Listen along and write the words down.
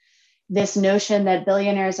this notion that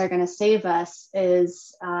billionaires are going to save us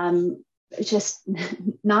is just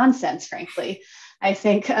nonsense, frankly. I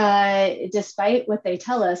think despite what they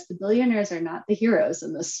tell us, the billionaires are not the heroes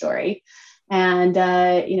in this story. And,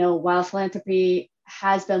 while philanthropy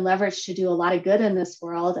has been leveraged to do a lot of good in this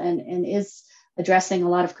world and is addressing a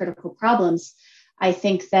lot of critical problems, I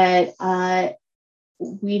think that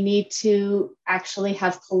we need to actually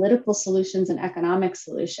have political solutions and economic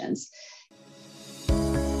solutions.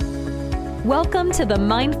 Welcome to the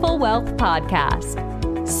Mindful Wealth Podcast.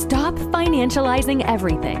 Stop financializing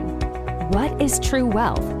everything. What is true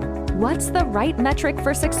wealth? What's the right metric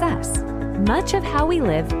for success? Much of how we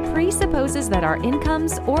live presupposes that our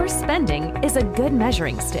incomes or spending is a good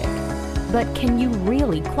measuring stick. But can you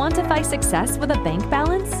really quantify success with a bank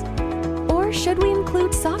balance? Or should we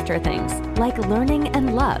include softer things like learning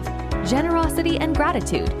and love, generosity and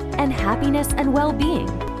gratitude, and happiness and well-being?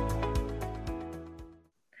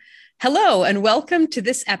 Hello, and welcome to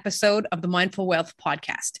this episode of the Mindful Wealth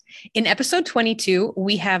Podcast. In episode 22,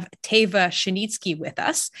 we have Teva Sienicki with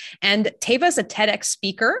us, and Teva is a TEDx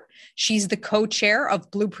speaker. She's the co-chair of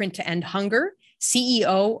Blueprint to End Hunger,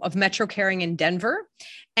 CEO of Metro Caring in Denver.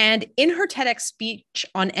 And in her TEDx speech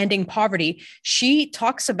on ending poverty, she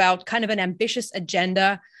talks about kind of an ambitious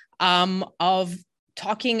agenda of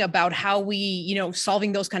talking about how we,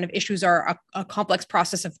 solving those kind of issues are a complex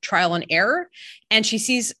process of trial and error. And she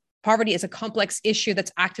sees poverty is a complex issue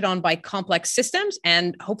that's acted on by complex systems,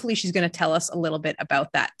 and hopefully she's going to tell us a little bit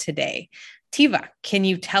about that today. Teva, can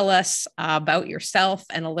you tell us about yourself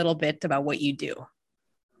and a little bit about what you do?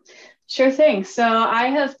 Sure thing. So I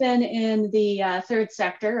have been in the third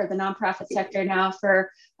sector or the nonprofit sector now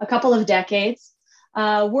for a couple of decades,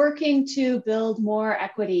 working to build more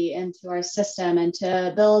equity into our system and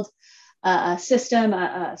to build a system,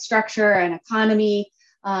 a structure, an economy,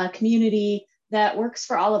 community that works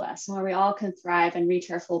for all of us, where we all can thrive and reach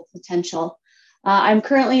our full potential. I'm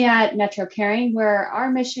currently at Metro Caring, where our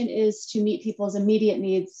mission is to meet people's immediate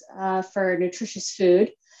needs for nutritious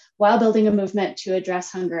food while building a movement to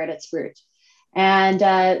address hunger at its root.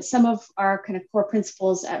 And some of our kind of core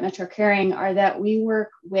principles at Metro Caring are that we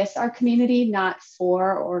work with our community, not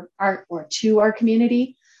for or to our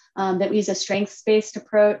community, that we use a strengths-based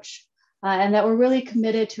approach, and that we're really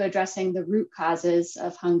committed to addressing the root causes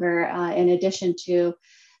of hunger, in addition to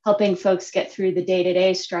helping folks get through the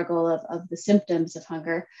day-to-day struggle of the symptoms of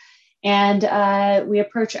hunger. And we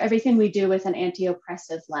approach everything we do with an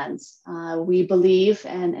anti-oppressive lens. We believe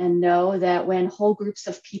and know that when whole groups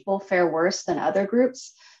of people fare worse than other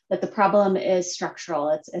groups, that the problem is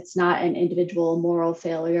structural. It's not an individual moral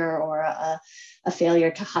failure or a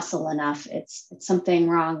failure to hustle enough. It's something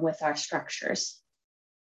wrong with our structures.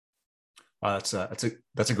 Wow,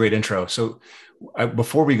 that's a great intro. So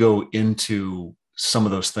before we go into some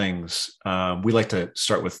of those things, we like to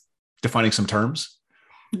start with defining some terms.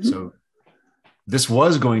 Mm-hmm. So this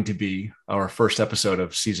was going to be our first episode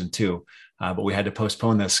of season 2, but we had to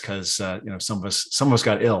postpone this because some of us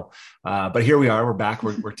got ill. But here we are. We're back.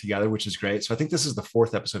 We're together, which is great. So I think this is the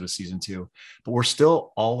 4th episode of season 2, but we're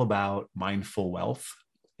still all about mindful wealth,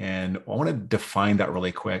 and I want to define that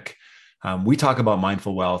really quick. We talk about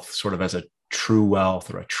mindful wealth sort of as a true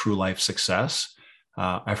wealth or a true life success.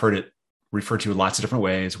 I've heard it referred to in lots of different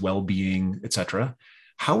ways, well-being, etc.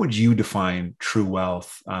 How would you define true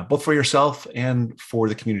wealth, both for yourself and for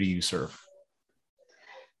the community you serve?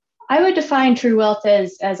 I would define true wealth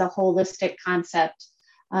as a holistic concept,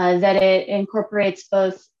 that it incorporates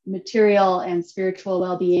both material and spiritual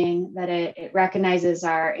well-being, that it recognizes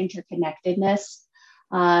our interconnectedness.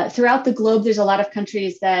 Throughout the globe, there's a lot of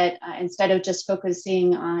countries that instead of just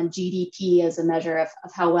focusing on GDP as a measure of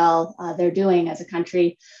how well they're doing as a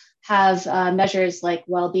country, have measures like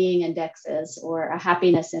well-being indexes or a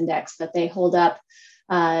happiness index that they hold up,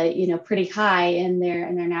 pretty high in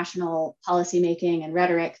their national policymaking and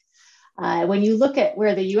rhetoric. When you look at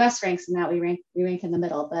where the U.S. ranks in that, we rank in the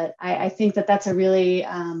middle. But I think that that's a really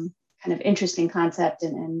kind of interesting concept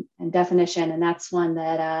and definition, and that's one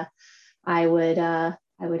that I would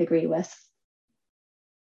agree with.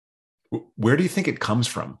 Where do you think it comes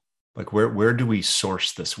from? Like, where do we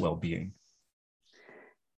source this well-being?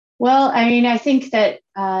 Well, I mean, I think that,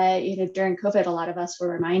 during COVID, a lot of us were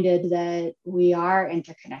reminded that we are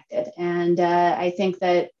interconnected. And I think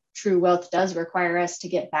that true wealth does require us to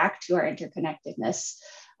get back to our interconnectedness.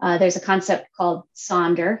 There's a concept called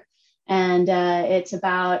Sonder, and it's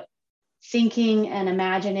about thinking and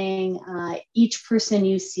imagining each person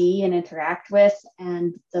you see and interact with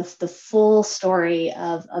and the full story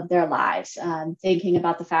of their lives, thinking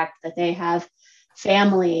about the fact that they have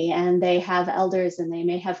family and they have elders and they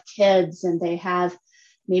may have kids and they have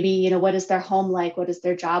maybe, what is their home like? What is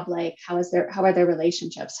their job like? How are their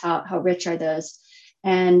relationships? How rich are those?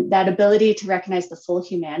 And that ability to recognize the full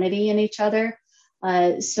humanity in each other,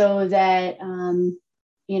 so that,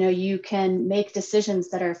 you can make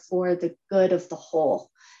decisions that are for the good of the whole,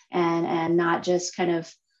 and not just kind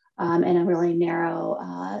of in a really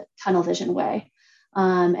narrow tunnel vision way.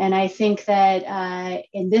 And I think that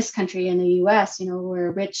in this country, in the US, we're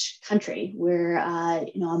a rich country. We're, a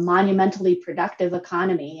monumentally productive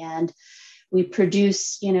economy, and we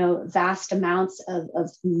produce, vast amounts of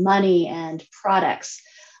money and products.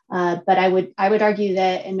 But I would argue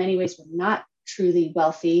that in many ways we're not truly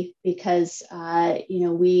wealthy, because,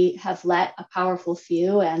 we have let a powerful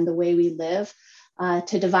few and the way we live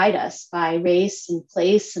to divide us by race and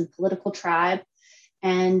place and political tribe.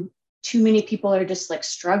 And too many people are just like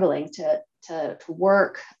struggling to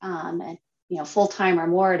work, and, full-time or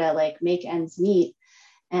more to like make ends meet.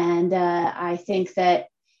 And I think that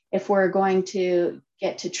if we're going to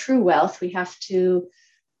get to true wealth, we have to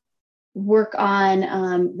work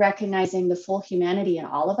on recognizing the full humanity in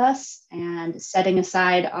all of us, and setting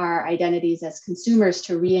aside our identities as consumers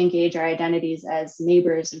to re-engage our identities as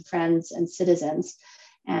neighbors and friends and citizens,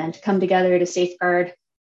 and come together to safeguard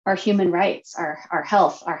our human rights, our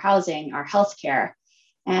health, our housing, our healthcare.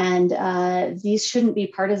 And these shouldn't be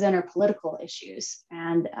partisan or political issues.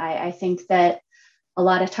 And I think that a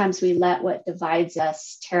lot of times we let what divides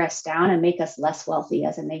us tear us down and make us less wealthy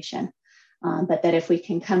as a nation. But that if we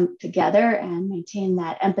can come together and maintain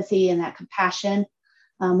that empathy and that compassion,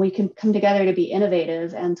 we can come together to be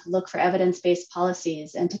innovative and to look for evidence-based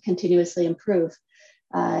policies and to continuously improve,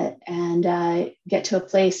 and get to a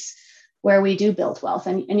place where we do build wealth.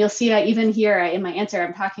 And you'll see even here in my answer,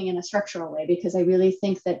 I'm talking in a structural way, because I really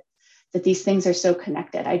think that these things are so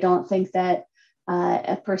connected. I don't think that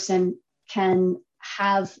a person can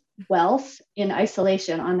have wealth in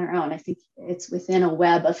isolation on their own. I think it's within a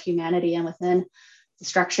web of humanity and within the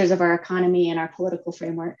structures of our economy and our political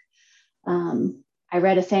framework. I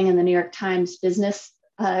read a thing in the New York Times Business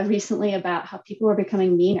recently about how people were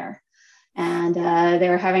becoming meaner, and they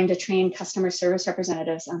were having to train customer service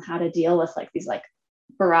representatives on how to deal with these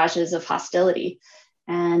barrages of hostility.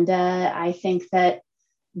 And I think that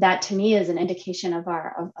to me is an indication of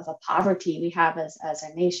a poverty we have as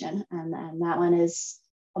a nation. And that one is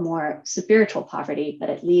a more spiritual poverty, but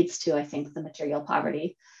it leads to, I think, the material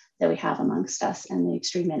poverty that we have amongst us and the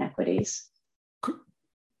extreme inequities.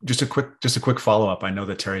 Just a quick follow-up. I know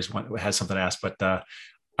that Terry's has something to ask, but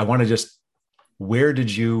I want to where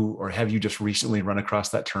did you, or have you just recently run across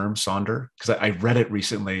that term, Sonder? Because I read it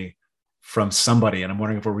recently from somebody, and I'm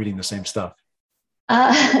wondering if we're reading the same stuff.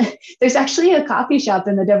 There's actually a coffee shop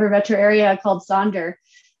in the Denver metro area called Sonder.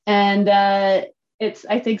 And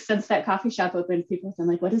I think since that coffee shop opened, people have been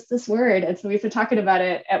like, what is this word? And so we've been talking about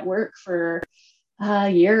it at work for a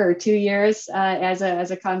year or 2 years as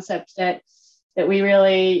a concept that we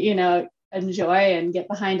really, enjoy and get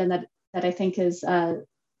behind, and that I think is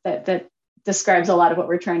that describes a lot of what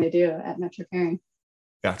we're trying to do at Metro Caring.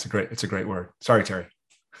 Yeah, it's a great word. Sorry, Terry.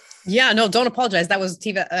 Yeah, no, don't apologize. That was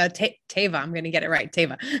Teva. Teva. I'm going to get it right.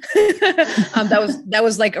 Teva. That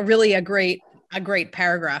was like a great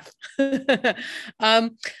paragraph.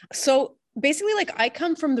 So basically, I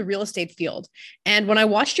come from the real estate field, and when I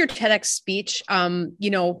watched your TEDx speech,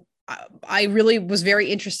 I really was very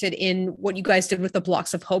interested in what you guys did with the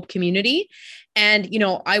Blocks of Hope community. And,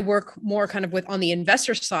 I work more kind of on the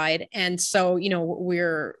investor side. And so,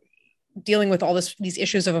 we're dealing with all these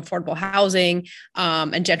issues of affordable housing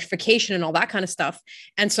and gentrification and all that kind of stuff.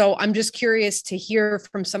 And so I'm just curious to hear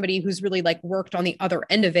from somebody who's really worked on the other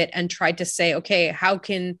end of it and tried to say, okay, how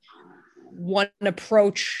can one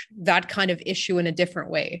approach that kind of issue in a different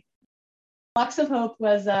way? Blocks of Hope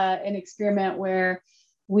was an experiment where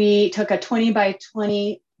we took a 20 by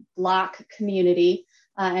 20 block community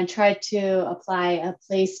and tried to apply a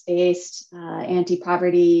place-based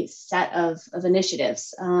anti-poverty set of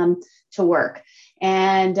initiatives to work.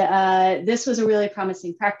 And this was a really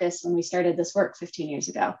promising practice when we started this work 15 years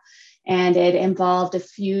ago. And it involved a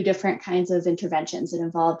few different kinds of interventions. It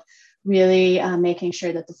involved really making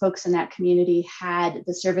sure that the folks in that community had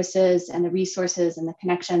the services and the resources and the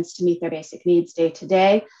connections to meet their basic needs day to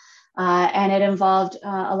day. And it involved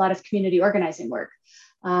a lot of community organizing work.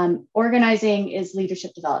 Organizing is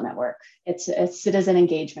leadership development work. It's citizen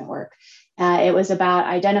engagement work. It was about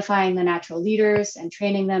identifying the natural leaders and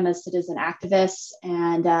training them as citizen activists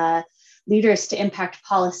and leaders to impact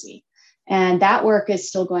policy. And that work is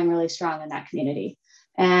still going really strong in that community.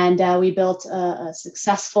 And we built a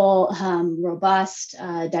successful, robust,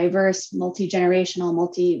 diverse, multi-generational,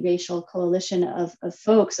 multiracial coalition of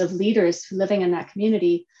folks, of leaders living in that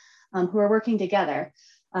community who are working together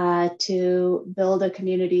to build a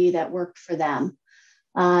community that worked for them.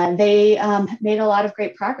 They made a lot of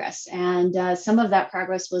great progress, and some of that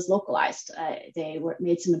progress was localized. They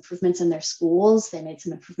made some improvements in their schools, they made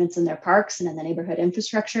some improvements in their parks and in the neighborhood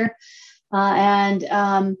infrastructure.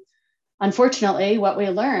 Unfortunately, what we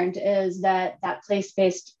learned is that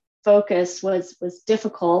place-based focus was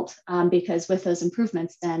difficult because with those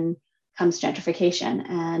improvements then comes gentrification,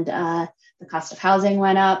 and the cost of housing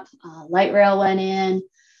went up, light rail went in,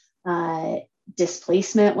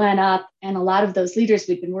 displacement went up, and a lot of those leaders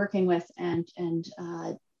we'd been working with and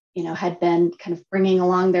had been kind of bringing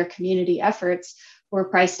along their community efforts were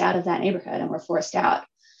priced out of that neighborhood and were forced out.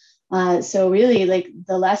 So really, like,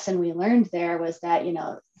 the lesson we learned there was that,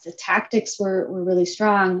 the tactics were really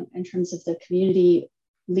strong in terms of the community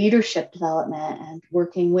leadership development and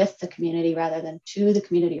working with the community rather than to the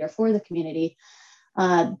community or for the community.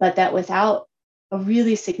 But that without a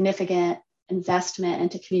really significant investment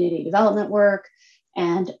into community development work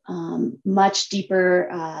and much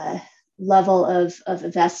deeper level of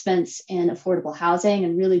investments in affordable housing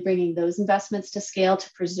and really bringing those investments to scale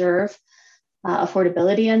to preserve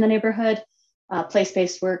affordability in the neighborhood,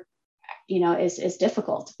 place-based work, is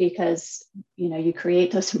difficult because, you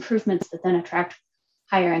create those improvements that then attract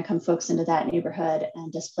higher income folks into that neighborhood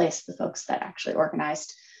and displace the folks that actually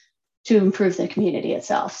organized to improve the community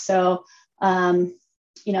itself. So,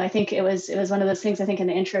 I think it was one of those things. I think in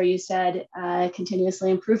the intro you said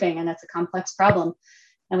continuously improving, and that's a complex problem.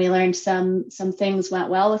 And we learned some things went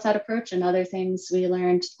well with that approach, and other things we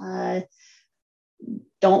learned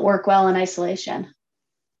don't work well in isolation.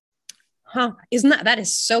 Isn't that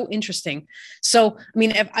is so interesting. So, I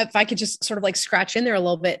mean, if I could just sort of like scratch in there a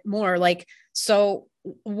little bit more, like, so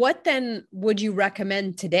what then would you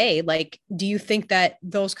recommend today? Like, do you think that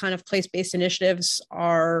those kind of place-based initiatives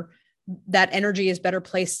that energy is better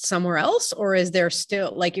placed somewhere else? Or is there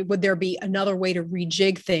still, like, would there be another way to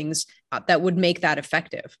rejig things that would make that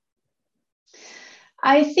effective?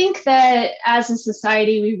 I think that as a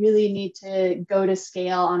society, we really need to go to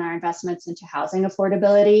scale on our investments into housing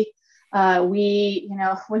affordability. When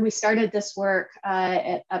we started this work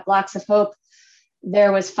at Blocks of Hope,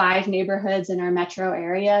 there was 5 neighborhoods in our metro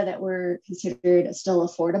area that were considered still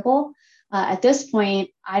affordable. At this point,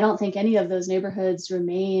 I don't think any of those neighborhoods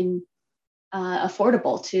remain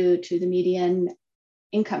affordable to the median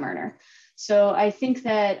income earner. So I think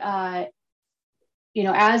that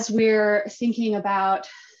as we're thinking about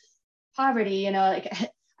poverty,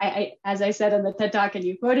 as I said in the TED Talk and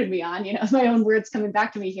you quoted me on, my own words coming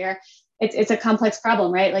back to me here, it's a complex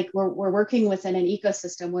problem, right? Like we're working within an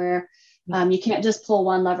ecosystem where you can't just pull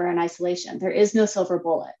one lever in isolation. There is no silver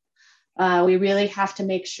bullet. We really have to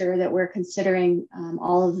make sure that we're considering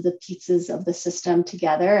all of the pieces of the system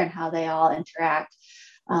together and how they all interact.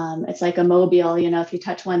 It's like a mobile, if you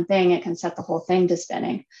touch one thing, it can set the whole thing to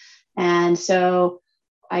spinning. And so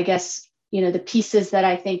I guess, the pieces that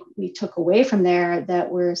I think we took away from there that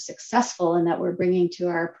were successful and that we're bringing to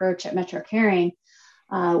our approach at Metro Caring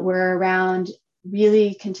were around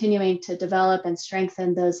really continuing to develop and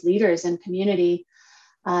strengthen those leaders in community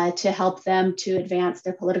to help them to advance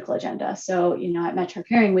their political agenda. So, at Metro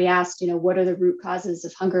Caring, we asked, what are the root causes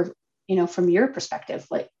of hunger, from your perspective?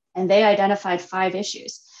 And they identified 5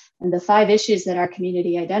 issues. And the 5 issues that our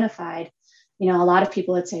community identified, a lot of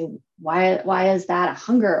people would say, why is that a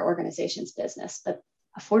hunger organization's business? But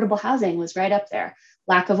affordable housing was right up there.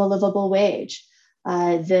 Lack of a livable wage,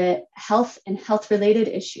 the health and health-related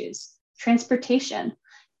issues, transportation,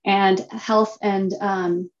 and health and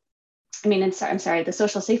the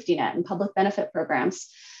social safety net and public benefit programs,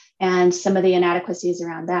 and some of the inadequacies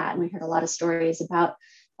around that. And we heard a lot of stories about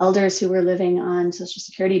elders who were living on Social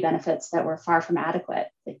Security benefits that were far from adequate.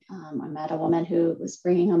 I met a woman who was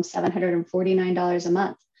bringing home $749 a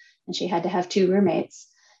month, and she had to have 2 roommates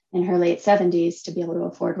in her late 70s to be able to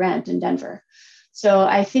afford rent in Denver. So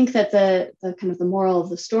I think that the kind of the moral of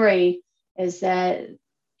the story is that,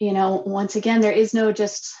 once again, there is no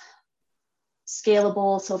just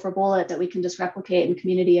scalable silver bullet that we can just replicate in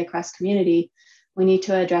community across community. We need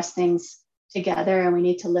to address things together, and we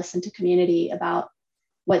need to listen to community about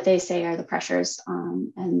what they say are the pressures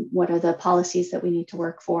and what are the policies that we need to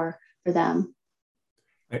work for them.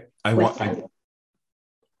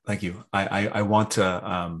 Thank you. I want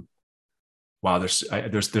to,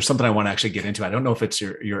 there's something I want to actually get into. I don't know if it's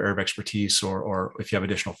your area of expertise or if you have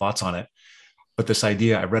additional thoughts on it, but this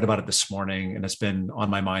idea, I read about it this morning and it's been on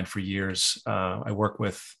my mind for years. I work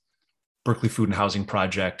with Berkeley Food and Housing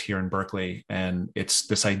Project here in Berkeley, and it's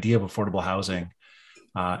this idea of affordable housing.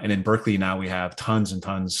 And in Berkeley now we have tons and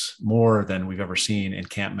tons more than we've ever seen,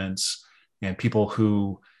 encampments and people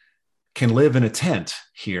who can live in a tent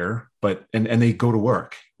here, but and they go to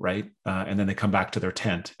work, right? And then they come back to their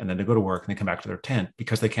tent, and then they go to work and they come back to their tent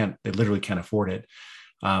because they literally can't afford it.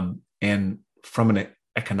 And from an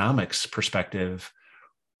economics perspective,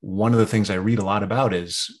 one of the things I read a lot about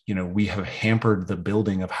is, we have hampered the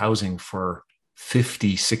building of housing for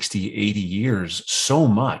 50, 60, 80 years so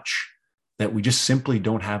much that we just simply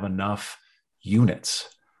don't have enough units.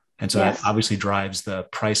 And so that obviously drives the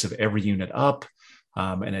price of every unit up.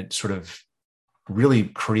 And it sort of really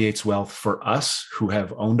creates wealth for us who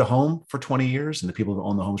have owned a home for 20 years and the people who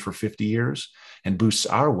own the homes for 50 years, and boosts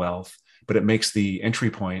our wealth. But it makes the entry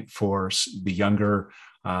point for the younger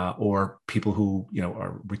or people who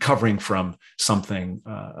are recovering from something,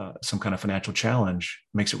 some kind of financial challenge,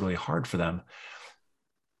 makes it really hard for them.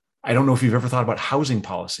 I don't know if you've ever thought about housing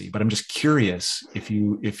policy, but I'm just curious if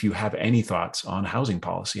you have any thoughts on housing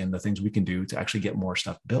policy and the things we can do to actually get more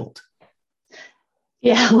stuff built.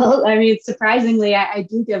 Yeah, well, I mean, surprisingly, I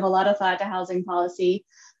do give a lot of thought to housing policy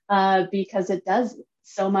because it does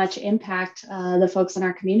so much impact the folks in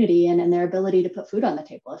our community and their ability to put food on the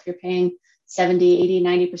table. If you're paying 70, 80,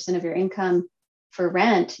 90% of your income for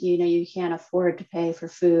rent, you can't afford to pay for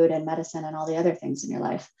food and medicine and all the other things in your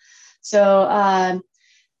life. So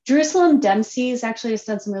Jerusalem Dempsey's actually has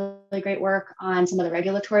done some really great work on some of the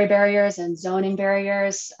regulatory barriers and zoning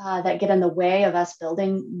barriers that get in the way of us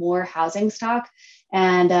building more housing stock.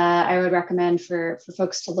 And I would recommend for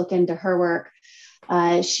folks to look into her work.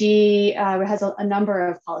 She has a number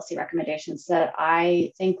of policy recommendations that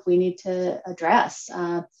I think we need to address.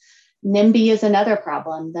 NIMBY is another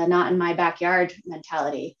problem, the not in my backyard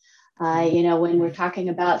mentality. When we're talking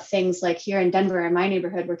about things like here in Denver, in my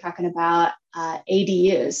neighborhood, we're talking about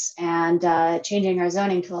ADUs and changing our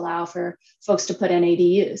zoning to allow for folks to put in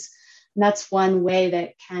ADUs. And that's one way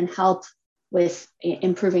that can help with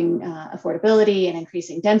improving affordability and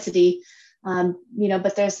increasing density.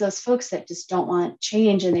 But there's those folks that just don't want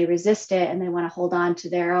change and they resist it and they want to hold on to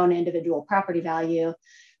their own individual property value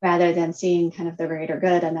rather than seeing kind of the greater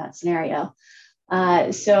good in that scenario.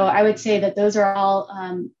 So I would say that those are all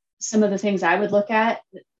some of the things I would look at.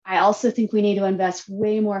 I also think we need to invest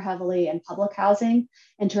way more heavily in public housing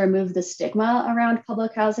and to remove the stigma around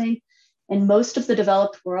public housing. In most of the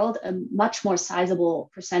developed world, a much more sizable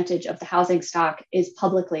percentage of the housing stock is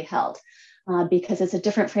publicly held because it's a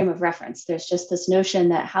different frame of reference. There's just this notion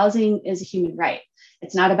that housing is a human right.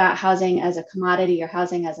 It's not about housing as a commodity or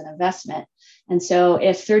housing as an investment. And so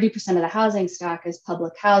if 30% of the housing stock is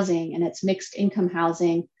public housing and it's mixed income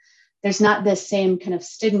housing, there's not this same kind of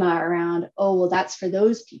stigma around, oh, well, that's for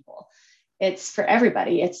those people. It's for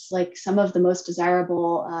everybody. It's like some of the most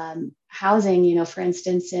desirable housing, for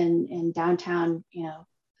instance, in downtown,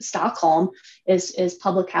 Stockholm is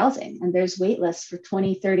public housing. And there's wait lists for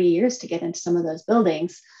 20, 30 years to get into some of those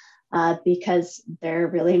buildings because they're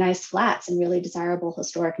really nice flats and really desirable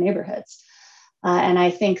historic neighborhoods. And I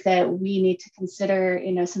think that we need to consider,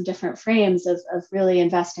 some different frames of really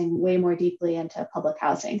investing way more deeply into public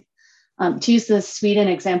housing. To use the Sweden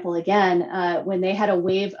example again, when they had a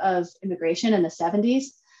wave of immigration in the 70s,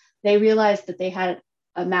 they realized that they had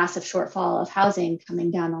a massive shortfall of housing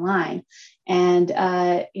coming down the line. And,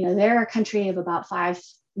 they're a country of about 5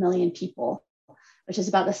 million people, which is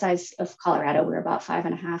about the size of Colorado. We're about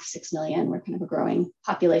 5.5, 6 million. We're kind of a growing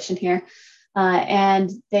population here.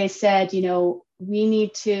 And they said, we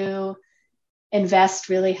need to invest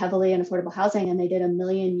really heavily in affordable housing. And they did a 1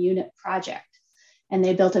 million unit project. And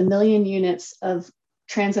they built 1 million units of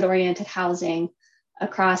transit-oriented housing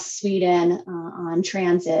across Sweden on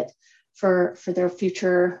transit for their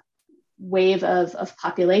future wave of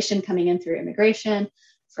population coming in through immigration.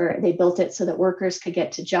 They built it so that workers could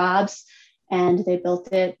get to jobs, and they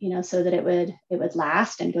built it, so that it would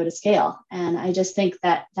last and go to scale. And I just think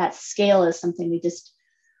that scale is something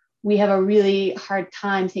we have a really hard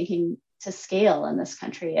time thinking to scale in this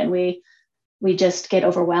country, and we just get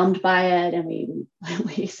overwhelmed by it, and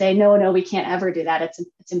we say, no, we can't ever do that.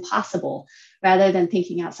 It's impossible, rather than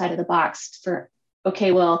thinking outside of the box for,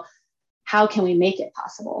 okay, well, how can we make it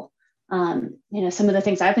possible? Some of the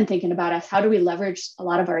things I've been thinking about is how do we leverage a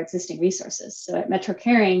lot of our existing resources? So at Metro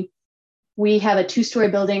Caring, we have a 2-story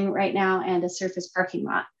building right now and a surface parking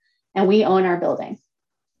lot, and we own our building.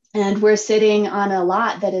 And we're sitting on a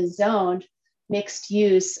lot that is zoned mixed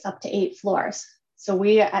use up to 8 floors. So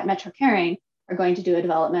we at Metro Caring are going to do a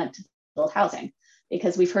development to build housing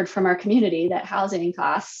because we've heard from our community that housing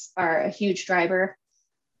costs are a huge driver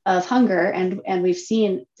of hunger, and we've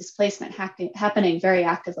seen displacement happening very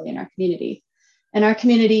actively in our community. And our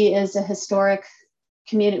community is a historic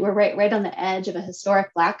community. We're right on the edge of a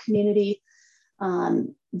historic Black community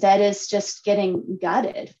that is just getting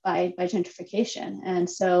gutted by gentrification. And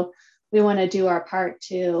so we want to do our part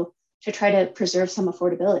to try to preserve some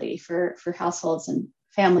affordability for households and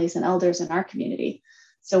families and elders in our community.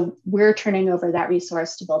 So we're turning over that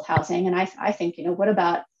resource to build housing. And I think, what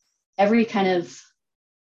about every kind of,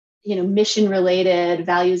 mission related,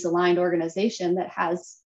 values aligned organization that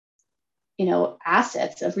has,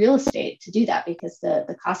 assets of real estate to do that, because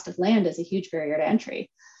the cost of land is a huge barrier to entry.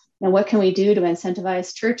 Now, what can we do to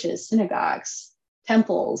incentivize churches, synagogues,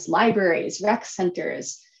 temples, libraries, rec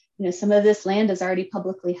centers? Some of this land is already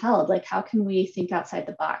publicly held. Like, how can we think outside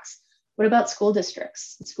the box? What about school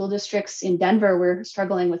districts? School districts in Denver, we're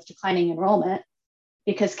struggling with declining enrollment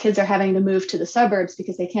because kids are having to move to the suburbs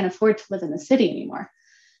because they can't afford to live in the city anymore.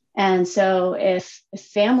 And so if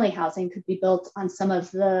family housing could be built on some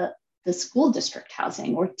of the school district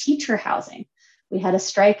housing or teacher housing. We had a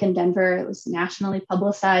strike in Denver. It was nationally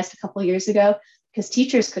publicized a couple of years ago because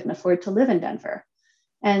teachers couldn't afford to live in Denver.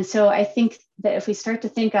 And so I think that if we start to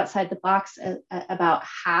think outside the box about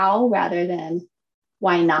how rather than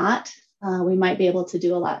why not, we might be able to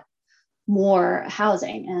do a lot more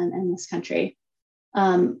housing in this country.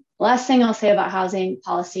 Last thing I'll say about housing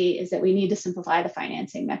policy is that we need to simplify the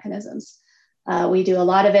financing mechanisms. We do a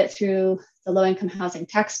lot of it through the low-income housing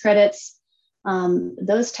tax credits.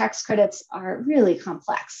 Those tax credits are really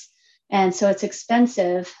complex. And so it's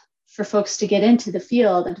expensive for folks to get into the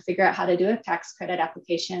field and to figure out how to do a tax credit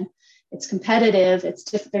application. It's competitive,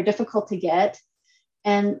 they're difficult to get.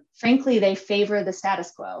 And frankly, they favor the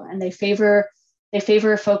status quo, and they favor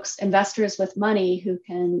folks, investors with money who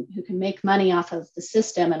can make money off of the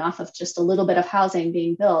system and off of just a little bit of housing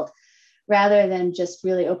being built, rather than just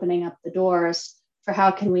really opening up the doors for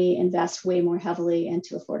how can we invest way more heavily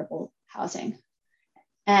into affordable housing.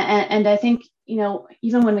 And I think,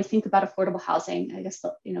 even when we think about affordable housing, I guess,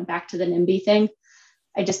 back to the NIMBY thing,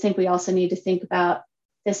 I just think we also need to think about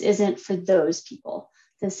this isn't for those people.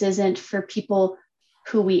 This isn't for people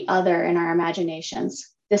who we other in our imaginations.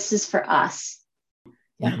 This is for us.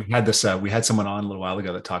 Yeah. We had this, we had someone on a little while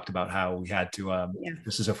ago that talked about how we had to,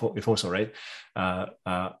 this is Ifoso, right?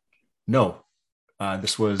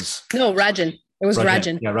 This was. No, Rajan. It was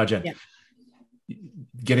Rajan. Yeah, Rajan. Yeah.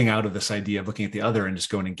 Getting out of this idea of looking at the other and just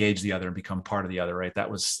go and engage the other and become part of the other, right?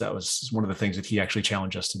 That was one of the things that he actually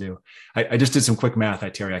challenged us to do. I just did some quick math.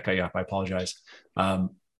 Terry, I cut you off. I apologize.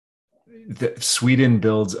 Sweden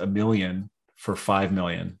builds 1 million for 5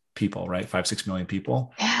 million people, right? 5-6 million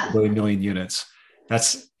people, 1 million units.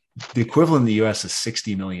 That's the equivalent in the US is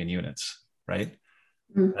 60 million units, right?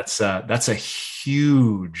 Mm-hmm.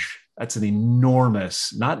 That's an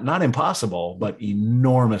enormous, not impossible, but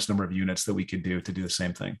enormous number of units that we could do to do the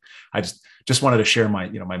same thing. I just wanted to share my,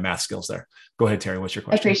 my math skills there. Go ahead, Terry. What's your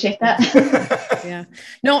question? I appreciate that. Yeah.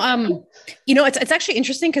 No, it's actually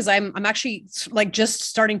interesting because I'm actually like just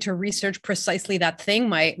starting to research precisely that thing.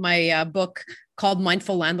 My book called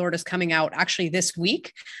Mindful Landlord is coming out actually this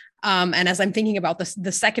week. And as I'm thinking about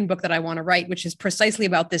the second book that I want to write, which is precisely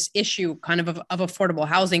about this issue kind of affordable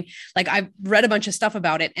housing, like I've read a bunch of stuff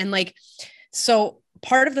about it. And like, so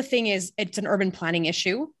part of the thing is it's an urban planning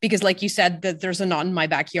issue because like you said, that there's a not in my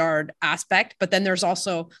backyard aspect, but then there's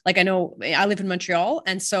also like, I know I live in Montreal.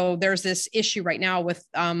 And so there's this issue right now with,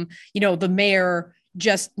 the mayor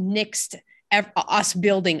just nixed us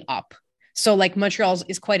building up. So like Montreal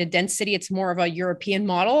is quite a dense city. It's more of a European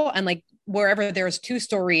model. And like, wherever there's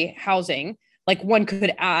 2-story housing, like one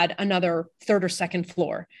could add another third or second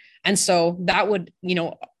floor. And so that would,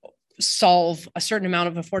 solve a certain amount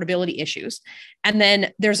of affordability issues. And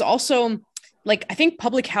then there's also like, I think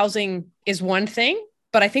public housing is one thing,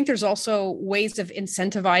 but I think there's also ways of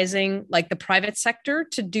incentivizing like the private sector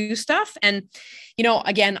to do stuff. And,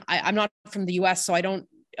 again, I'm not from the US, so I don't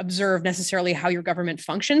observe necessarily how your government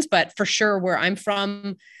functions, but for sure where I'm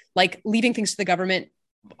from, like leaving things to the government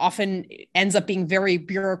often ends up being very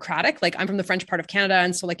bureaucratic. Like I'm from the French part of Canada.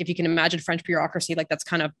 And so like, if you can imagine French bureaucracy, like that's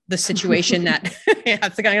kind of the situation that,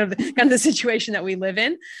 it's the kind of the situation that we live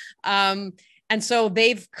in. And so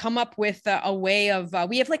they've come up with a way of,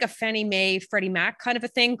 we have like a Fannie Mae, Freddie Mac kind of a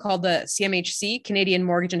thing called the CMHC, Canadian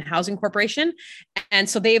Mortgage and Housing Corporation. And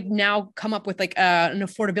so they've now come up with like an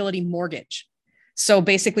affordability mortgage. So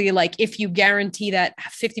basically, like if you guarantee that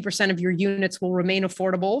 50% of your units will remain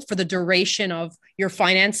affordable for the duration of your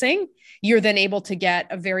financing, you're then able to get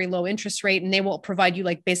a very low interest rate, and they will provide you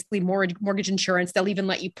like basically mortgage insurance. They'll even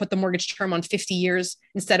let you put the mortgage term on 50 years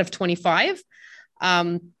instead of 25.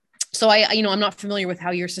 So I'm not familiar with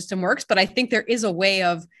how your system works, but I think there is a way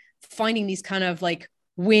of finding these kind of like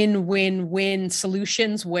win-win-win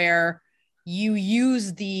solutions where you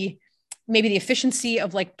use maybe the efficiency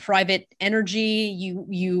of like private energy,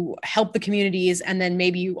 you help the communities, and then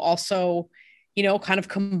maybe you also, kind of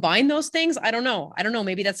combine those things. I don't know.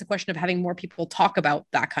 Maybe that's a question of having more people talk about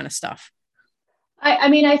that kind of stuff. I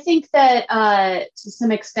mean, I think that to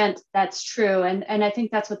some extent that's true. And I think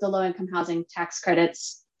that's what the low income housing tax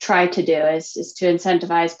credits try to do is to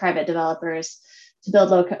incentivize private developers to build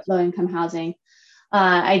low income housing.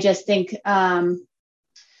 I just think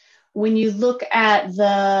when you look at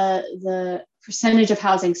the percentage of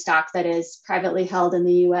housing stock that is privately held in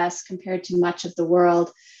the US compared to much of the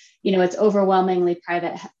world, it's overwhelmingly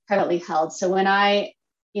privately held. So when I,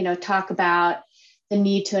 talk about the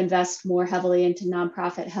need to invest more heavily into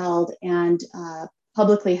nonprofit held and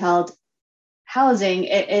publicly held housing,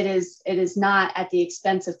 it is not at the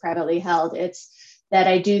expense of privately held. It's that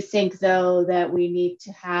I do think, though, that we need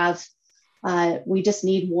to have, we just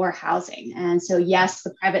need more housing. And so, yes,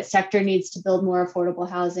 the private sector needs to build more affordable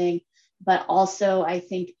housing, but also I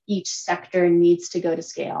think each sector needs to go to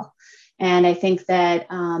scale. And I think that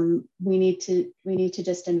we need to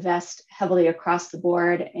just invest heavily across the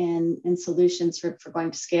board in solutions for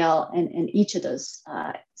going to scale in each of those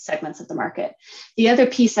segments of the market. The other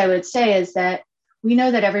piece I would say is that we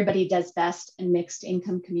know that everybody does best in mixed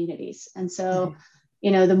income communities. And so,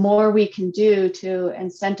 the more we can do to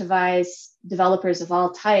incentivize developers of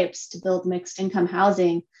all types to build mixed income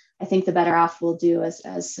housing, I think the better off we'll do as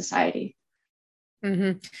society.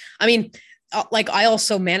 Mm-hmm. I mean, like I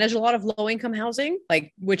also manage a lot of low income housing,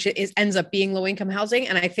 which ends up being low income housing.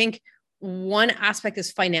 And I think one aspect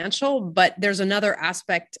is financial, but there's another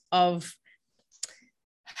aspect of,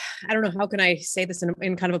 I don't know, how can I say this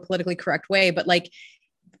in kind of a politically correct way, but like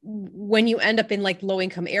when you end up in like low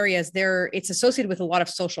income areas it's associated with a lot of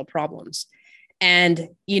social problems. And,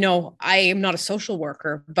 I am not a social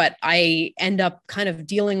worker, but I end up kind of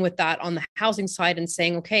dealing with that on the housing side and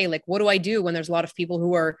saying, okay, like, what do I do when there's a lot of people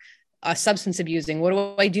who are substance abusing? What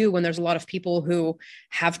do I do when there's a lot of people who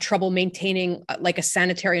have trouble maintaining like a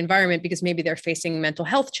sanitary environment because maybe they're facing mental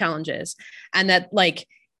health challenges? And that like,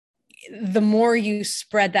 the more you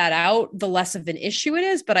spread that out, the less of an issue it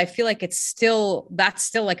is. But I feel like that's still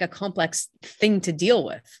like a complex thing to deal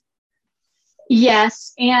with.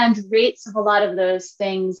 Yes. And rates of a lot of those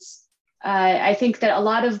things. I think that a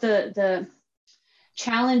lot of the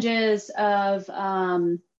challenges of,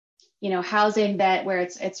 housing where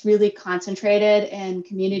it's really concentrated in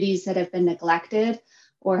communities that have been neglected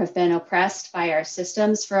or have been oppressed by our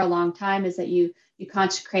systems for a long time is that you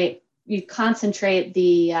concentrate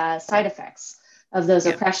the side effects of those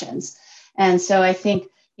oppressions. And so I think,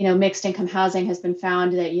 mixed income housing has been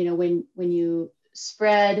found that, when you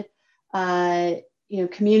spread,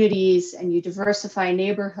 communities and you diversify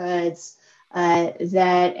neighborhoods,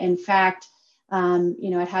 that in fact,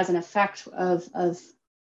 it has an effect of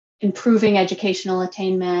improving educational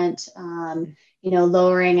attainment,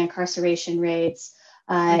 lowering incarceration rates.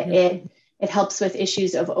 It helps with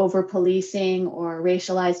issues of over-policing or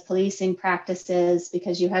racialized policing practices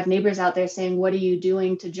because you have neighbors out there saying, what are you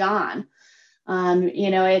doing to John?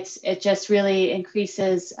 It just really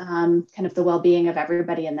increases kind of the well-being of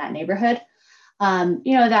everybody in that neighborhood.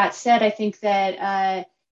 That said, I think that,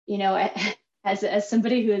 as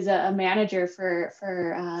somebody who is a manager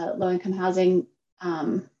for low-income housing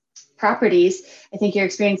properties, I think you're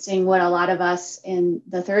experiencing what a lot of us in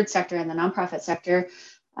the third sector and the nonprofit sector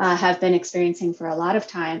have been experiencing for a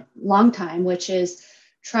long time, which is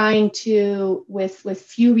trying to, with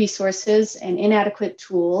few resources and inadequate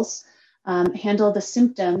tools, handle the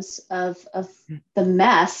symptoms of the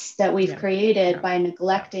mess that we've created by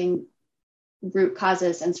neglecting root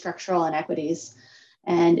causes and structural inequities.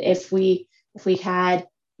 And if we had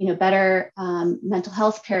better mental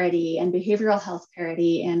health parity and behavioral health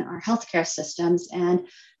parity in our healthcare systems and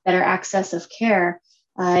better access of care,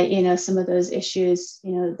 some of those issues,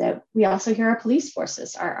 that we also hear our police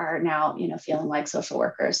forces are now, feeling like social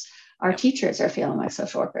workers. Our teachers are feeling like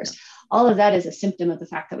social workers. All of that is a symptom of the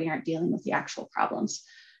fact that we aren't dealing with the actual problems.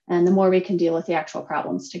 And the more we can deal with the actual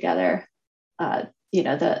problems together, the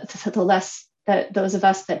less that those of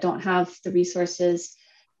us that don't have the resources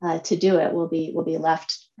to do it will be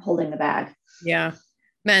left holding the bag. Yeah,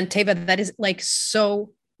 man, Teva, that is like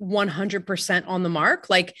so 100% on the mark.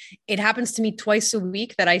 Like it happens to me twice a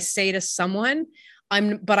week that I say to someone,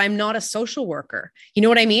 I'm not a social worker. You know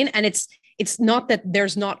what I mean? And it's not that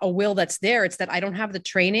there's not a will that's there. It's that I don't have the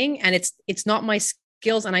training and it's not my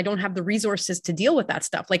skills and I don't have the resources to deal with that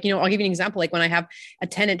stuff. Like, I'll give you an example. Like when I have a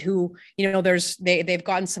tenant who, they've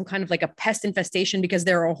gotten some kind of like a pest infestation because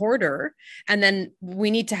they're a hoarder, and then we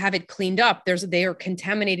need to have it cleaned up. They are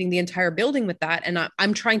contaminating the entire building with that. And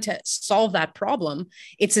I'm trying to solve that problem.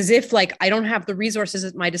 It's as if like, I don't have the resources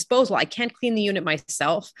at my disposal. I can't clean the unit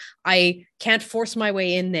myself. I can't force my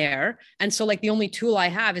way in there. And so like the only tool I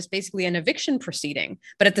have is basically an eviction proceeding.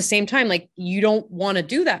 But at the same time, like you don't want to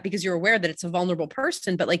do that because you're aware that it's a vulnerable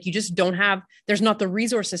person, but like you just there's not the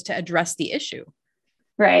resources to address the issue.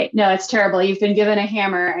 Right. No, it's terrible. You've been given a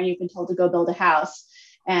hammer and you've been told to go build a house.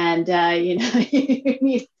 And,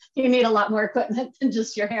 you need a lot more equipment than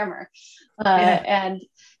just your hammer. And,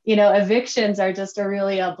 evictions are just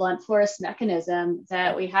a blunt force mechanism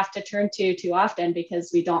that we have to turn to too often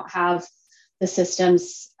because we don't have the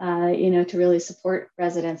systems, to really support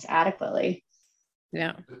residents adequately.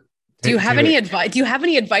 Yeah. Do you have any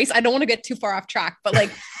advice? I don't want to get too far off track, but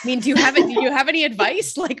like, do you have any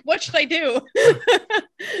advice? Like, what should I do?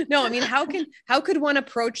 No, how could one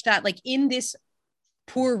approach that? Like in this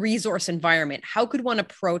poor resource environment, how could one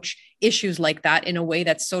approach issues like that in a way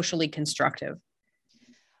that's socially constructive?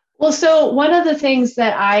 Well, so one of the things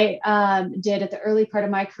that I did at the early part of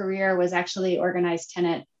my career was actually organize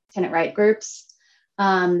tenant right groups.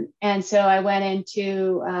 And so I went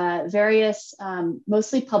into various,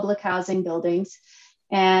 mostly public housing buildings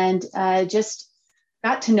and just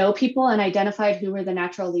got to know people and identified who were the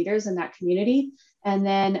natural leaders in that community, and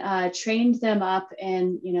then trained them up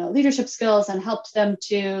in, leadership skills and helped them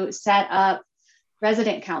to set up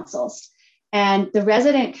resident councils. And the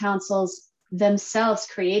resident councils themselves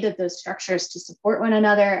created those structures to support one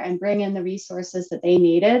another and bring in the resources that they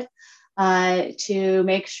needed to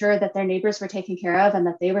make sure that their neighbors were taken care of and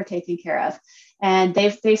that they were taken care of. And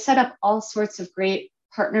they set up all sorts of great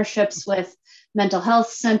partnerships with mental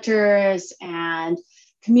health centers and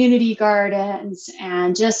community gardens.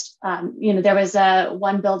 And just, there was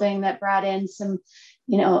one building that brought in some,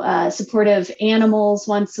 supportive animals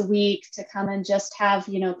once a week to come and just have,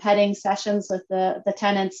 petting sessions with the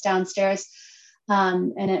tenants downstairs.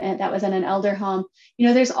 And that was in an elder home.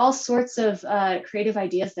 There's all sorts of creative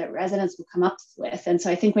ideas that residents will come up with. And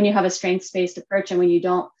so I think when you have a strengths-based approach and when you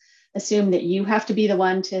don't assume that you have to be the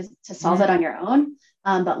one to solve it on your own,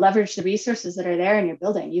 but leverage the resources that are there in your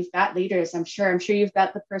building. You've got leaders, I'm sure you've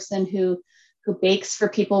got the person who bakes for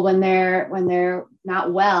people when they're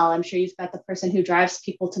not well. I'm sure you've got the person who drives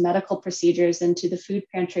people to medical procedures and to the food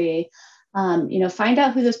pantry. Find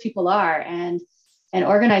out who those people are and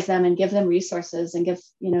organize them and give them resources and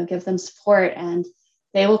give them support, and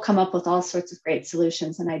they will come up with all sorts of great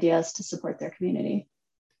solutions and ideas to support their community.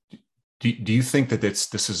 Do you think that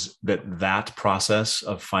that process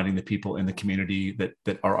of finding the people in the community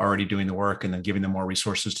that are already doing the work and then giving them more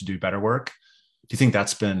resources to do better work, do you think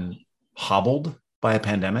that's been hobbled by a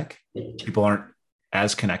pandemic? People aren't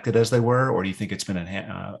as connected as they were, or do you think it's been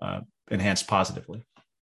enhanced positively?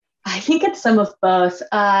 I think it's some of both.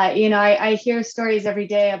 I hear stories every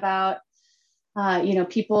day about,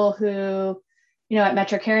 people who, at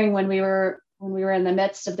Metro Caring, when we were in the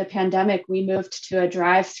midst of the pandemic, we moved to a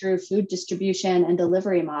drive-through food distribution and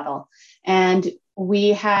delivery model. And we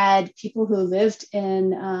had people who lived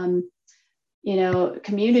in,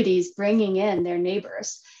 communities bringing in their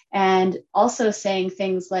neighbors and also saying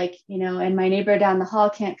things like, and my neighbor down the hall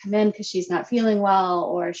can't come in because she's not feeling well,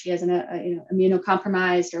 or she has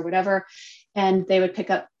immunocompromised or whatever. And they would pick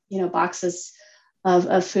up, boxes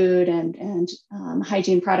of food and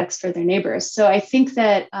hygiene products for their neighbors. So I think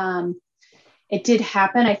that it did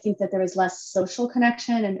happen. I think that there was less social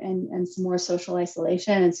connection and some more social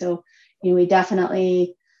isolation. And so, we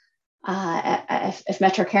definitely, if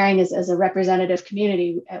Metro Caring is as a representative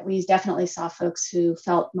community, we definitely saw folks who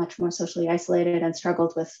felt much more socially isolated and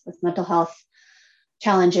struggled with mental health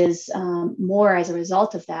challenges more as a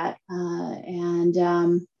result of that.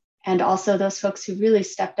 And also those folks who really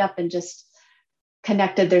stepped up and just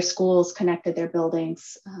connected their schools, connected their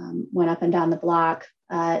buildings, went up and down the block,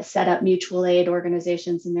 set up mutual aid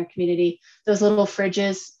organizations in their community. Those little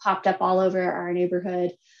fridges popped up all over our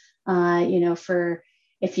neighborhood, for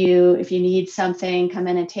if you need something, come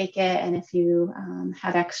in and take it. And if you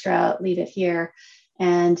have extra, leave it here.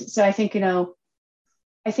 And so I think,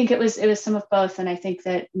 it was some of both. And I think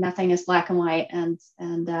that nothing is black and white. And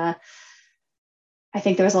I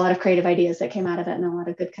think there was a lot of creative ideas that came out of it and a lot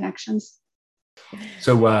of good connections.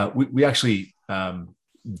 So we actually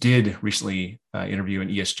did recently interview an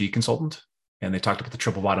ESG consultant, and they talked about the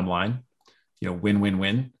triple bottom line, win, win,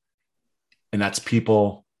 win. And that's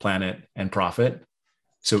people, planet, and profit.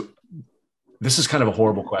 So this is kind of a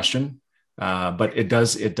horrible question, but it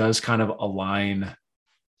does kind of align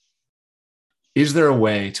is there a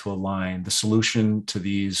way to align the solution to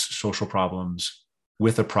these social problems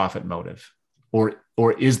with a profit motive?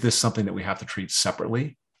 Or is this something that we have to treat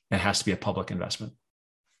separately and has to be a public investment?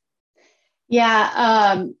 Yeah,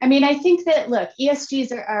 I mean, I think that, look,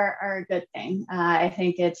 ESGs are a good thing. I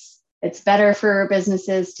think it's better for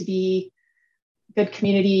businesses to be good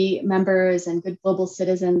community members and good global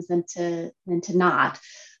citizens than to not.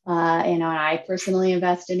 And I personally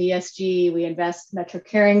invest in ESG. We invest Metro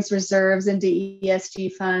Caring's reserves into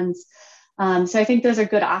ESG funds. So I think those are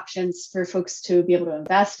good options for folks to be able to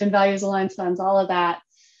invest in values aligned funds, all of that.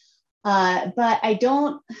 But I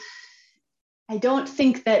don't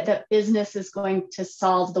think that business is going to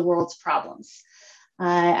solve the world's problems.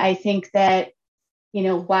 I think that,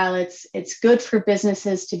 while it's good for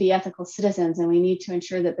businesses to be ethical citizens, and we need to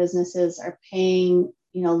ensure that businesses are paying,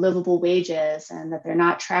 livable wages and that they're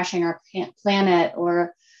not trashing our planet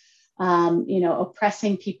or,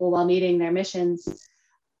 oppressing people while meeting their missions.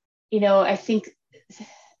 I think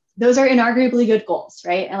those are inarguably good goals,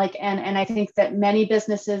 right? And I think that many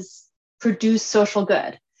businesses produce social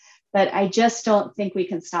good, but I just don't think we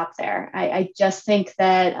can stop there. I just think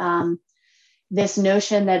that this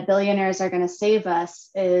notion that billionaires are going to save us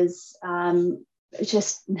is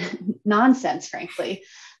just nonsense, frankly.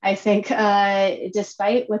 I think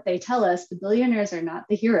despite what they tell us, the billionaires are not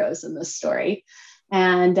the heroes in this story.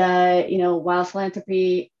 And, while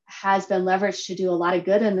philanthropy has been leveraged to do a lot of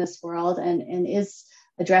good in this world and is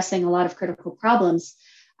addressing a lot of critical problems,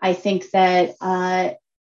 I think that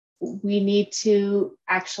we need to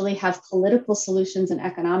actually have political solutions and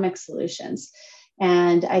economic solutions.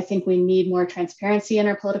 And I think we need more transparency in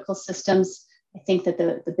our political systems. I think that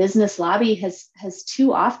the business lobby has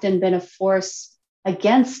too often been a force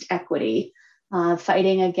against equity,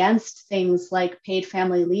 fighting against things like paid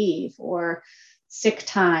family leave or sick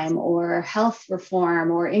time or health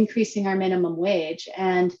reform or increasing our minimum wage.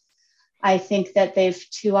 And I think that they've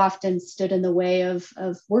too often stood in the way of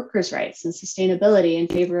workers' rights and sustainability in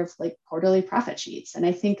favor of like quarterly profit sheets. And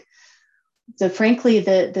I think frankly,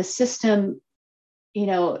 the system,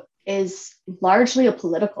 is largely a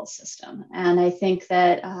political system. And I think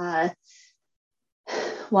that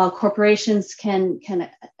while corporations can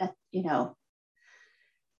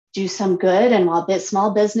do some good, and while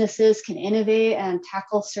small businesses can innovate and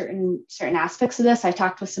tackle certain aspects of this, I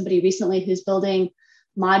talked with somebody recently who's building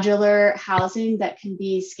modular housing that can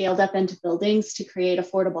be scaled up into buildings to create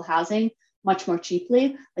affordable housing much more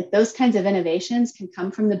cheaply. Like those kinds of innovations can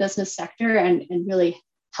come from the business sector and really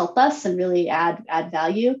help us and really add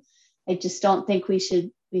value. I just don't think we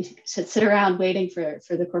should sit around waiting for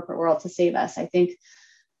the corporate world to save us. I think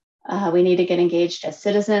we need to get engaged as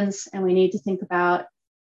citizens, and we need to think about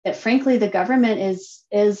that. Frankly, the government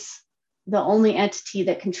is the only entity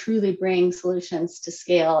that can truly bring solutions to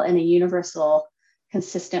scale in a universal,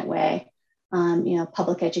 consistent way.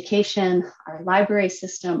 Public education, our library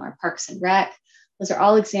system, our parks and rec, those are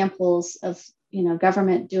all examples of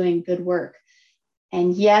government doing good work.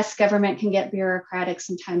 And yes, government can get bureaucratic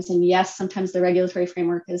sometimes. And yes, sometimes the regulatory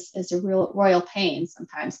framework is a real royal pain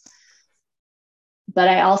sometimes. But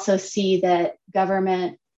I also see that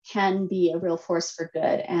government can be a real force for good.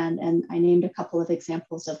 And I named a couple of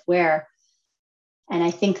examples of where. And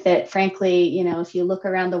I think that, frankly, if you look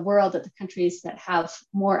around the world at the countries that have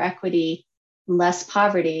more equity and less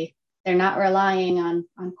poverty, they're not relying on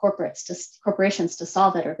corporations to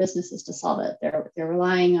solve it or businesses to solve it. They're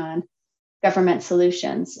relying on government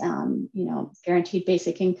solutions, guaranteed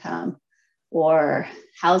basic income or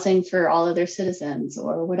housing for all of their citizens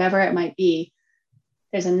or whatever it might be.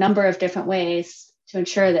 There's a number of different ways to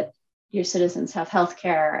ensure that your citizens have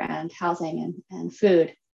healthcare and housing and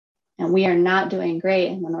food. And we are not doing great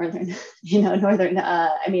in the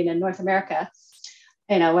in North America,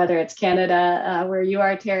 whether it's Canada, where you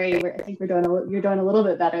are, Terry, I think you're doing a little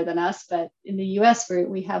bit better than us, but in the US,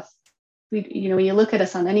 when you look at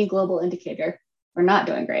us on any global indicator, we're not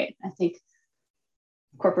doing great. I think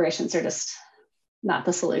corporations are just not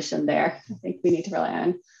the solution there. I think we need to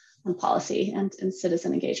rely on policy and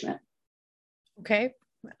citizen engagement. Okay.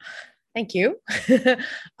 Thank you. Because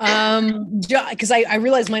I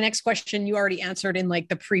realized my next question you already answered in like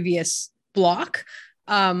the previous block.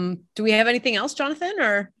 Do we have anything else, Jonathan,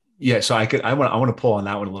 or? Yeah, so I want to pull on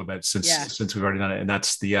that one a little bit since we've already done it. And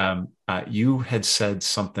that's the, you had said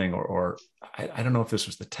something or I don't know if this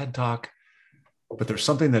was the TED Talk, but there's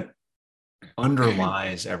something that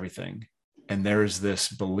underlies everything. And there's this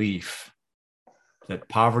belief that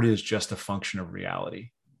poverty is just a function of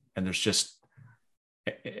reality. And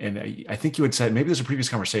I think you had said, maybe there's a previous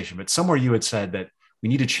conversation, but somewhere you had said that we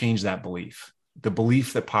need to change that belief. the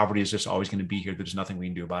belief that poverty is just always going to be here, there's nothing we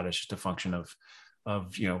can do about it. It's just a function of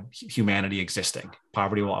humanity existing.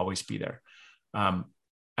 Poverty will always be there.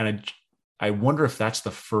 And I wonder if that's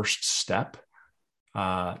the first step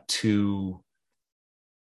to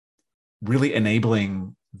really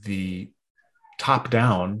enabling the top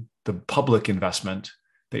down, the public investment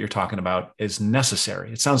that you're talking about is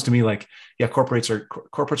necessary. It sounds to me like, yeah, corporates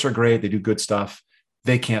are great. They do good stuff.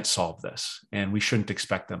 They can't solve this, and we shouldn't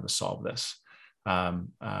expect them to solve this.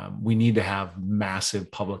 We need to have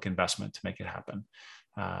massive public investment to make it happen.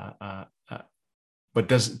 But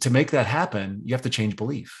to make that happen, you have to change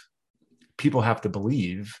belief. People have to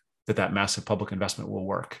believe that massive public investment will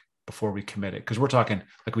work before we commit it. Because we're talking,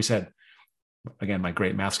 like we said, again, my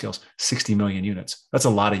great math skills, 60 million units. That's a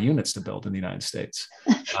lot of units to build in the United States.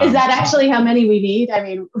 Is that actually how many we need? I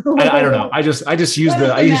mean, I don't know. I just use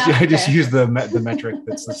the metric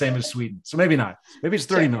that's the same as Sweden. So maybe not. Maybe it's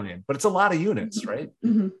 30 million, but it's a lot of units, right?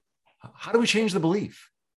 Mm-hmm. How do we change the belief?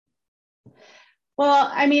 Well,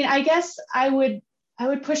 I mean, I guess I would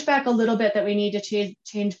push back a little bit that we need to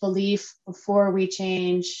change belief before we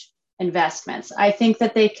change investments. I think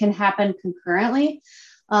that they can happen concurrently.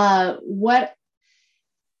 What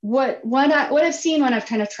I've seen when I've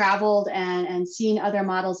kind of traveled and seen other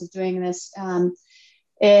models of doing this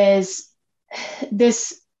is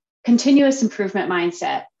this continuous improvement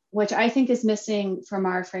mindset, which I think is missing from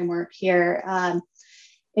our framework here.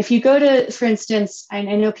 If you go to, for instance, I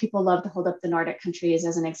know people love to hold up the Nordic countries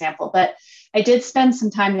as an example, but I did spend some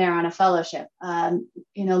time there on a fellowship,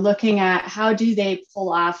 looking at how do they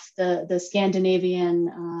pull off the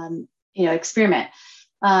Scandinavian, experiment.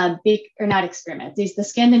 The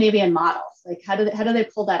Scandinavian model, like how do they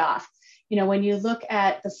pull that off? When you look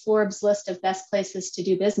at the Forbes list of best places to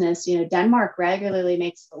do business, Denmark regularly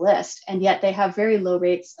makes the list, and yet they have very low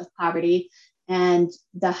rates of poverty and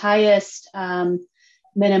the highest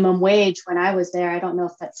minimum wage. When I was there, I don't know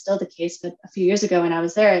if that's still the case, but a few years ago when I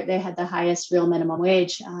was there, they had the highest real minimum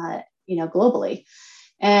wage, globally.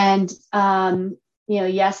 And,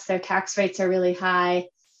 yes, their tax rates are really high,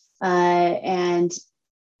 and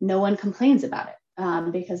no one complains about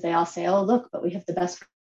it because they all say, oh, look, but we have the best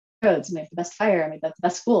roads and we have the best fire and we have the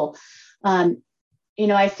best school.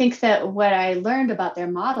 I think that what I learned about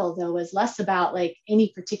their model, though, was less about like any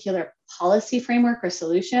particular policy framework or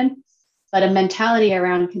solution, but a mentality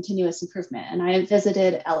around continuous improvement. And I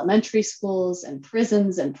visited elementary schools and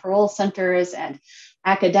prisons and parole centers and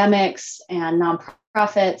academics and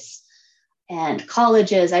nonprofits and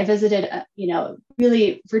colleges. I visited,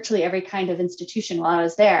 really virtually every kind of institution while I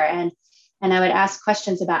was there. And I would ask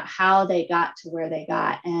questions about how they got to where they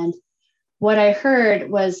got. And what I heard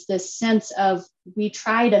was this sense of, we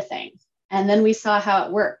tried a thing and then we saw how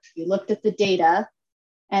it worked. We looked at the data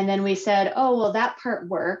and then we said, oh, well, that part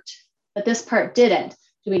worked, but this part didn't.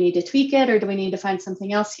 Do we need to tweak it or do we need to find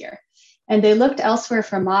something else here? And they looked elsewhere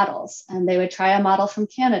for models, and they would try a model from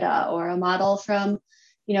Canada or a model from,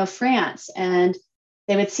 France, and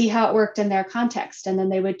they would see how it worked in their context, and then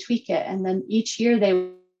they would tweak it. And then each year they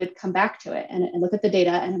would come back to it and look at the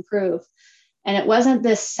data and improve. And it wasn't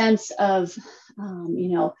this sense of,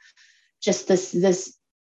 just this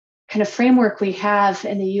kind of framework we have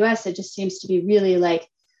in the US. It just seems to be really like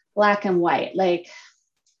black and white, like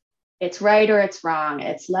it's right or it's wrong,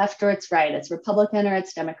 it's left or it's right, it's Republican or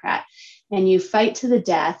it's Democrat. And you fight to the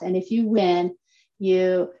death. And if you win,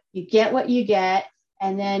 you get what you get.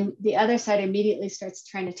 And then the other side immediately starts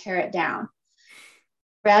trying to tear it down,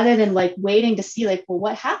 rather than like waiting to see like, well,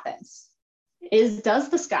 what happens? Does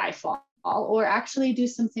the sky fall, or actually do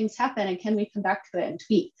some things happen? And can we come back to it and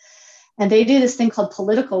tweak? And they do this thing called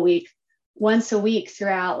Political Week once a week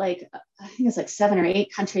throughout, like, I think it's like 7 or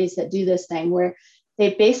 8 countries that do this thing, where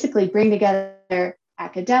they basically bring together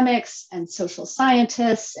academics and social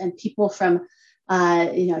scientists and people from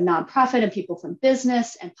nonprofit and people from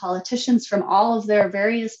business and politicians from all of their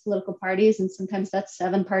various political parties. And sometimes that's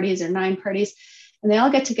 7 parties or 9 parties. And they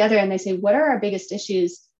all get together and they say, what are our biggest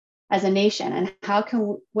issues as a nation? And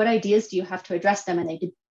what ideas do you have to address them? And they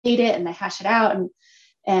debate it and they hash it out.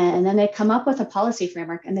 And then they come up with a policy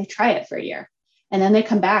framework and they try it for a year. And then they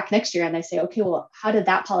come back next year and they say, okay, well, how did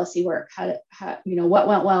that policy work? What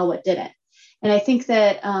went well, what didn't? And I think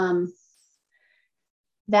that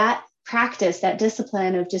that practice, that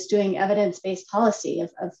discipline of just doing evidence-based policy,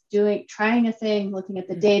 of trying a thing, looking at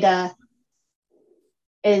the data,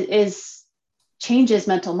 is changes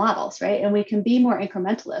mental models, right? And we can be more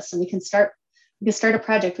incrementalist, and we can start a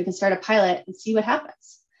project, we can start a pilot and see what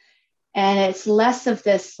happens. And it's less of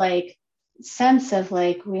this like sense of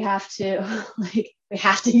like, we have to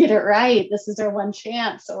get it right. This is our one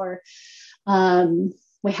chance, or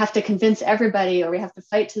we have to convince everybody or we have to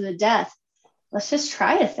fight to the death. Let's just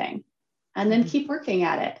try a thing and then keep working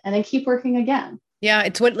at it and then keep working again. Yeah,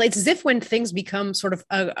 it's as if when things become sort of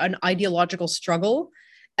an ideological struggle,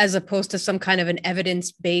 as opposed to some kind of an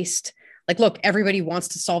evidence-based, like, look, everybody wants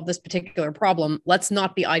to solve this particular problem. Let's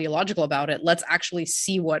not be ideological about it. Let's actually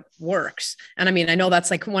see what works. And I mean, I know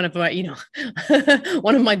that's like one of my,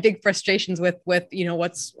 one of my big frustrations with,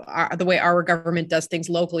 the way our government does things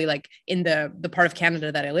locally, like in the part of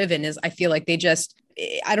Canada that I live in, is I feel like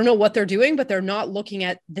I don't know what they're doing, but they're not looking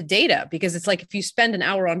at the data, because it's like, if you spend an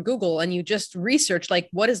hour on Google and you just research, like,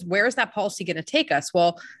 where is that policy going to take us?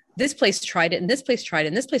 Well, this place tried it and this place tried it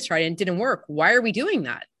and this place tried it and it didn't work. Why are we doing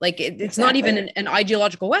that? Like, it's not even an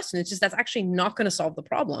ideological question. It's just, that's actually not going to solve the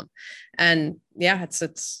problem. And yeah,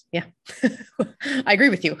 it's I agree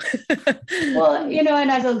with you. Well,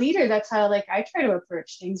 and as a leader, that's how like I try to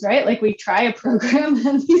approach things, right? Like we try a program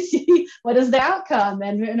and we see what is the outcome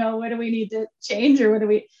and, what do we need to change, or what do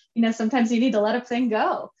we, sometimes you need to let a thing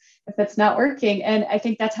go if it's not working. And I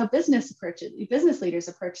think that's how business leaders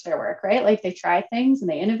approach their work, right? Like they try things and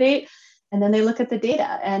they innovate and then they look at the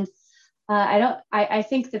data. And I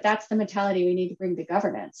think that that's the mentality we need to bring to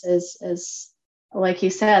governance is like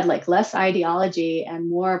you said, like less ideology and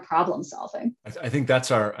more problem solving. I think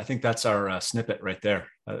that's our snippet right there.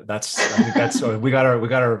 We got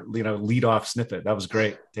our lead off snippet. That was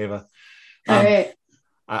great, Teva. All right.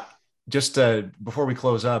 Just before we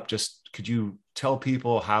close up, could you tell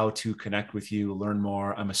people how to connect with you, learn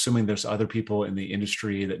more? I'm assuming there's other people in the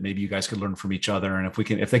industry that maybe you guys could learn from each other. And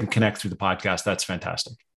if they can connect through the podcast, that's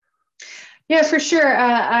fantastic. Yeah, for sure.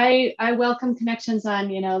 I welcome connections on,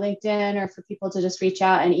 LinkedIn, or for people to just reach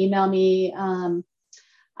out and email me.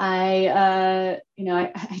 I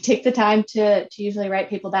take the time to usually write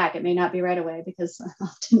people back. It may not be right away because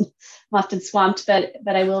I'm often swamped, but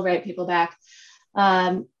I will write people back.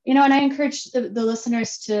 And I encourage the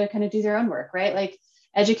listeners to kind of do their own work, right? Like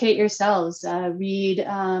educate yourselves, read.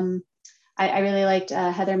 I really liked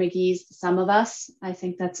Heather McGee's The Sum of Us. I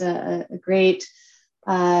think that's a great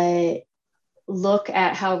look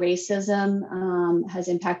at how racism has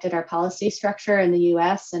impacted our policy structure in the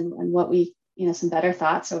US and what we, some better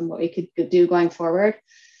thoughts on what we could do going forward.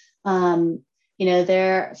 For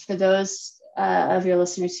those of your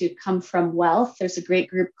listeners who come from wealth, there's a great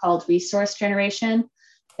group called Resource Generation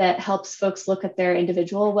that helps folks look at their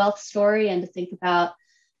individual wealth story and to think about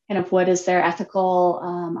kind of what is their ethical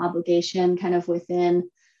obligation kind of within,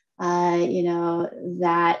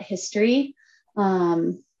 that history.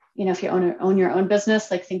 If you own your own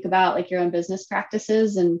business, like think about like your own business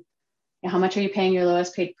practices and how much are you paying your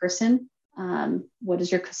lowest paid person? What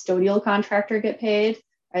does your custodial contractor get paid?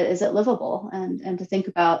 Is it livable? And to think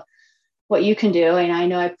about what you can do. And I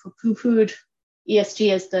know I poo-pooed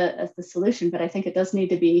ESG as the solution, but I think it does need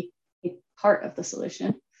to be a part of the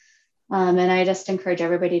solution. And I just encourage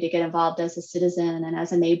everybody to get involved as a citizen and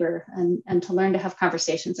as a neighbor and to learn to have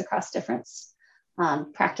conversations across difference.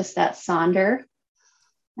 Practice that Sonder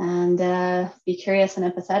and be curious and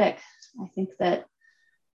empathetic. I think that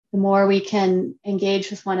the more we can engage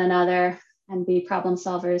with one another and be problem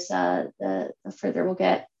solvers, the further we'll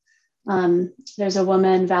get. There's a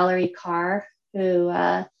woman, Valerie Carr, who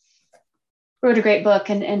wrote a great book,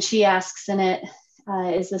 and she asks in it,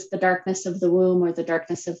 is this the darkness of the womb or the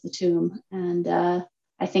darkness of the tomb? And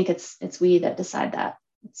I think it's we that decide that.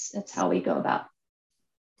 It's how we go about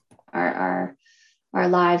our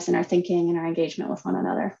lives and our thinking and our engagement with one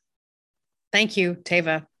another. Thank you,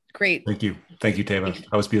 Teva. Great. Thank you, Teva.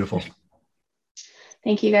 That was beautiful.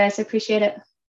 Thank you, guys. I appreciate it.